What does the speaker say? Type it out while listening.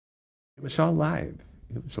It was all live.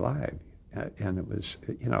 It was live, and it was,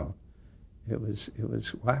 it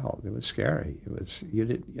was wild. It was scary. It was you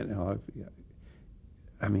did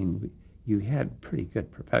I mean, you had pretty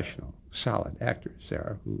good professional, solid actors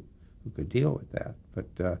there who could deal with that,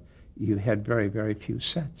 but you had very, very few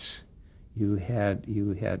sets. You had,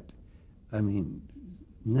 I mean,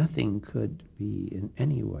 nothing could be in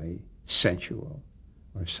any way sensual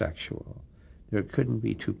or sexual. There couldn't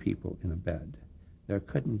be two people in a bed. There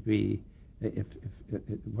couldn't be, if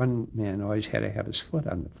one man always had to have his foot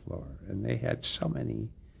on the floor, and they had so many,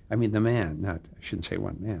 I mean, the man, not, I shouldn't say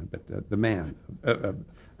one man, but the man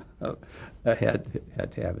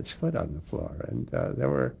had to have his foot on the floor, and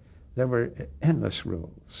there were endless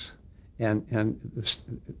rules, and this,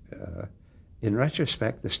 in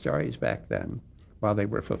retrospect, the stories back then, while they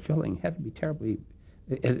were fulfilling, had to be terribly,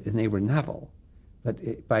 and they were novel,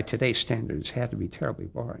 but by today's standards, had to be terribly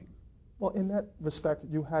boring. Well, in that respect,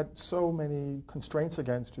 you had so many constraints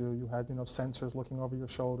against you. You had, censors looking over your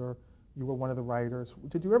shoulder. You were one of the writers.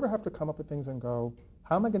 Did you ever have to come up with things and go,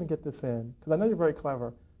 how am I going to get this in? Because I know you're very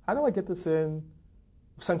clever. How do I get this in,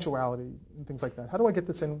 sensuality and things like that? How do I get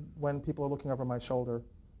this in when people are looking over my shoulder,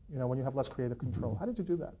 when you have less creative control? How did you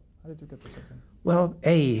do that? How did you get this in? Well,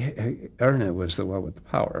 Erna was the one with the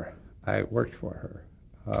power. I worked for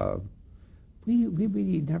her. We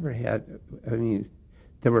really never had, I mean,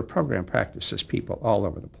 there were program practices people all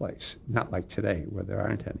over the place, not like today where there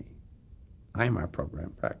aren't any. I'm our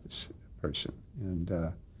program practice person,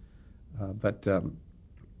 but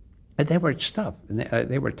they were tough, and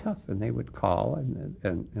they were tough, and they would call,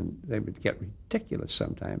 and they would get ridiculous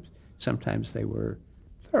sometimes. Sometimes they were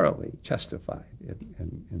thoroughly justified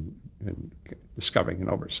in discovering an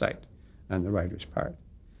oversight on the writer's part.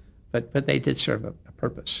 But they did serve a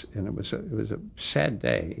purpose, and it was a sad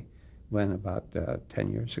day when about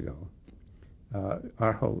 10 years ago,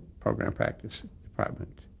 our whole program practice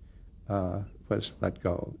department was let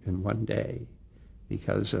go in one day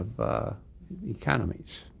because of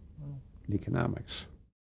economies, economics.